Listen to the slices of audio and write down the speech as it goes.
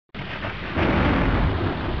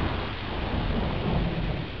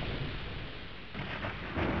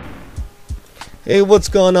Hey, what's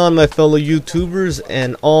going on, my fellow YouTubers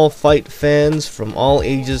and all fight fans from all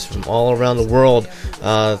ages, from all around the world?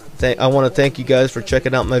 I want to thank you guys for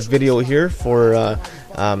checking out my video here for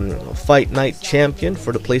Fight Night Champion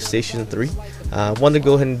for the PlayStation 3. I wanted to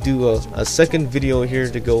go ahead and do a second video here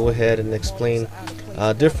to go ahead and explain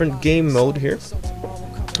different game mode here.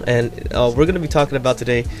 And we're going to be talking about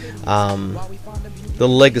today the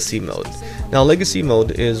Legacy mode. Now, Legacy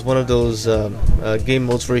mode is one of those game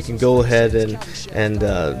modes where you can go ahead and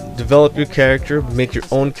develop your character, make your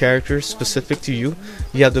own character specific to you.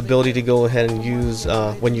 You have the ability to go ahead and use,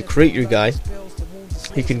 when you create your guy,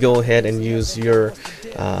 you can go ahead and use your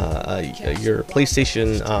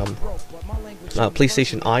PlayStation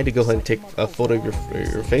PlayStation Eye to go ahead and take a photo of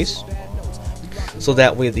your face. So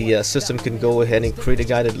that way the system can go ahead and create a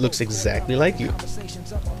guy that looks exactly like you.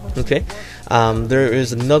 Okay, there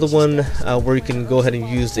is another one where you can go ahead and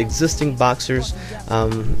use the existing boxers,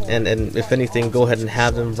 and if anything, go ahead and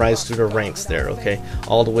have them rise through the ranks there. Okay,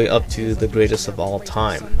 all the way up to the greatest of all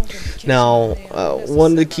time. Now,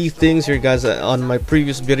 one of the key things here, guys, on my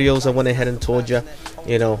previous videos, I went ahead and told you,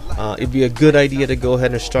 it'd be a good idea to go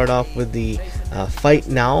ahead and start off with the Fight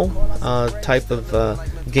Now type of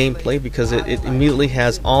gameplay, because it immediately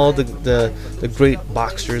has all the great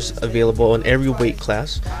boxers available in every weight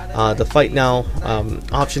class. The Fight Now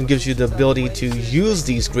option gives you the ability to use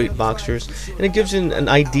these great boxers, and it gives you an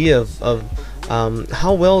idea of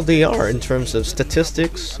how well they are in terms of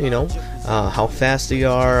statistics, how fast they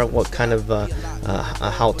are, what kind of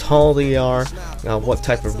how tall they are, what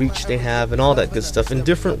type of reach they have, and all that good stuff in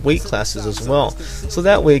different weight classes as well. So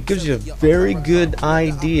that way it gives you a very good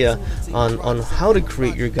idea on how to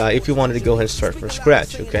create your guy if you wanted to go ahead and start from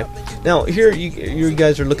scratch. Okay, now here you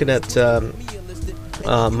guys are looking at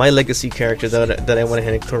my legacy character that I went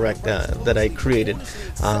ahead and that I created.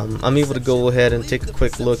 I'm able to go ahead and take a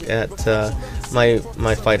quick look at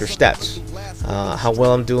my fighter stats, how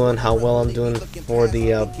well I'm doing for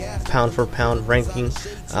the pound for pound ranking,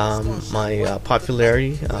 my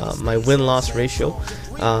popularity, my win-loss ratio.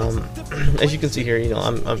 As you can see here,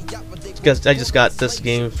 I just got this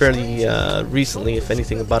game fairly recently, if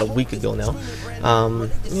anything about a week ago now.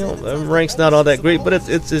 Rank's not all that great, but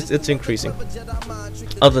it's increasing.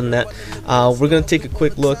 Other than that, we're going to take a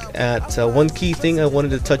quick look at one key thing I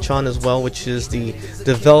wanted to touch on as well, which is the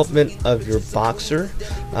development of your boxer,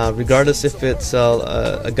 regardless if it's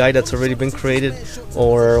a guy that's already been created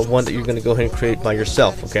or one that you're going to go ahead and create by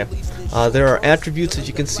yourself. Okay, there are attributes that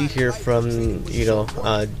you can see here from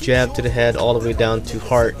jab to the head all the way down to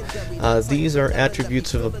heart. These are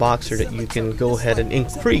attributes of a boxer that you can go ahead and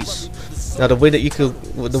increase. Now, the way that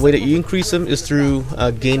you increase them is through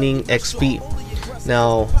gaining XP.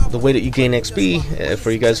 Now, the way that you gain XP,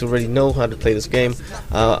 for you guys who already know how to play this game,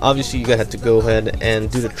 obviously you have to go ahead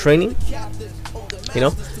and do the training,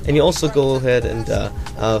 and you also go ahead and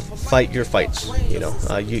fight your fights. You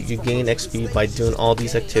gain XP by doing all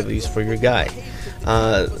these activities for your guy.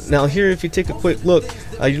 Now here, if you take a quick look,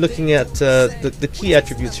 you're looking at the key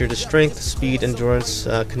attributes here: the strength, speed, endurance,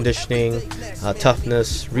 conditioning,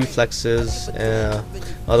 toughness, reflexes.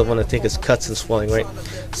 Other one I think is cuts and swelling, right?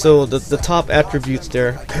 So the top attributes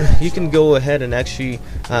there, you can go ahead and actually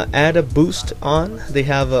add a boost on. They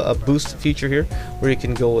have a boost feature here where you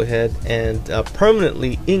can go ahead and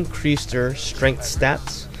permanently increase their strength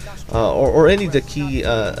stats. Or any of the key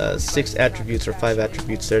 6 attributes or 5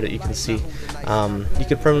 attributes there that you can see. You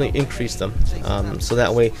can permanently increase them, so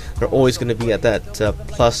that way they're always going to be at that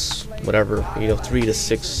plus whatever, 3 to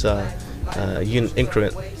 6 unit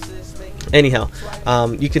increment. Anyhow,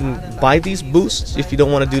 you can buy these boosts if you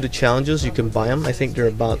don't want to do the challenges. You can buy them. I think they're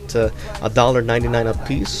about $1.99 a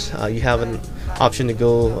piece. You have an option to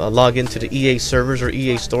go log into the EA servers or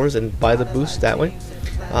EA stores and buy the boost that way.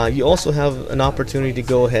 You also have an opportunity to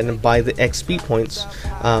go ahead and buy the XP points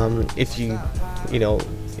if you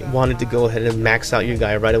wanted to go ahead and max out your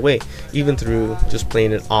guy right away, even through just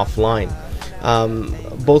playing it offline.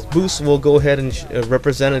 Both boosts will go ahead and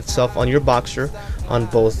represent itself on your boxer on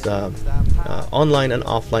both online and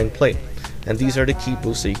offline play. And these are the key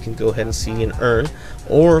boosts that you can go ahead and see and earn,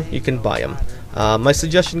 or you can buy them. My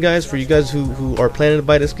suggestion, guys, for you guys who are planning to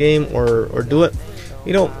buy this game or do it,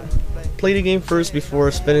 play the game first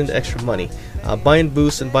before spending the extra money. Buying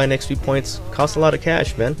boosts and buying XP points costs a lot of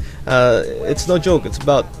cash, man. It's no joke. It's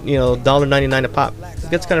about $1.99 a pop.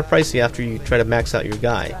 It gets kind of pricey after you try to max out your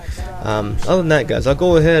guy. Other than that, guys, I'll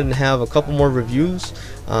go ahead and have a couple more reviews.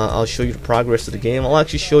 I'll show you the progress of the game. I'll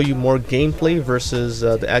actually show you more gameplay versus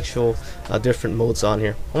the actual different modes on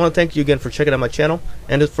here. I want to thank you again for checking out my channel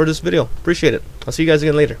and for this video. Appreciate it. I'll see you guys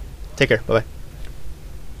again later. Take care. Bye bye.